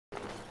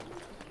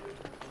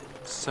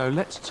So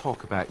let's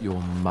talk about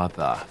your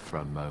mother for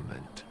a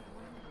moment.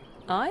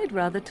 I'd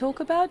rather talk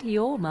about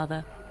your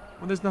mother.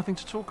 Well, there's nothing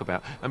to talk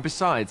about. And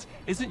besides,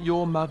 isn't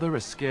your mother a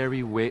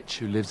scary witch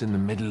who lives in the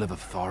middle of a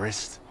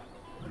forest?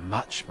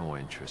 Much more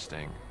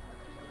interesting.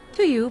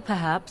 To you,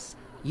 perhaps.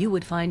 You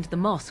would find the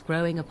moss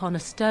growing upon a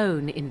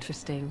stone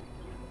interesting.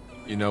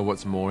 You know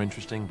what's more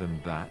interesting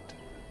than that?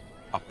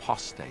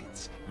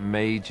 Apostates,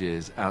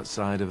 mages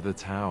outside of the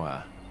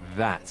tower.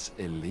 That's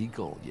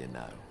illegal, you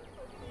know.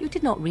 You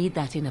did not read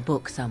that in a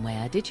book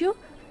somewhere, did you?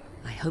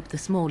 I hope the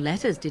small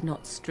letters did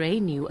not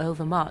strain you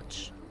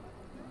overmuch.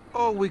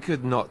 Or we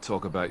could not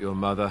talk about your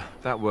mother.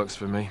 That works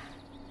for me.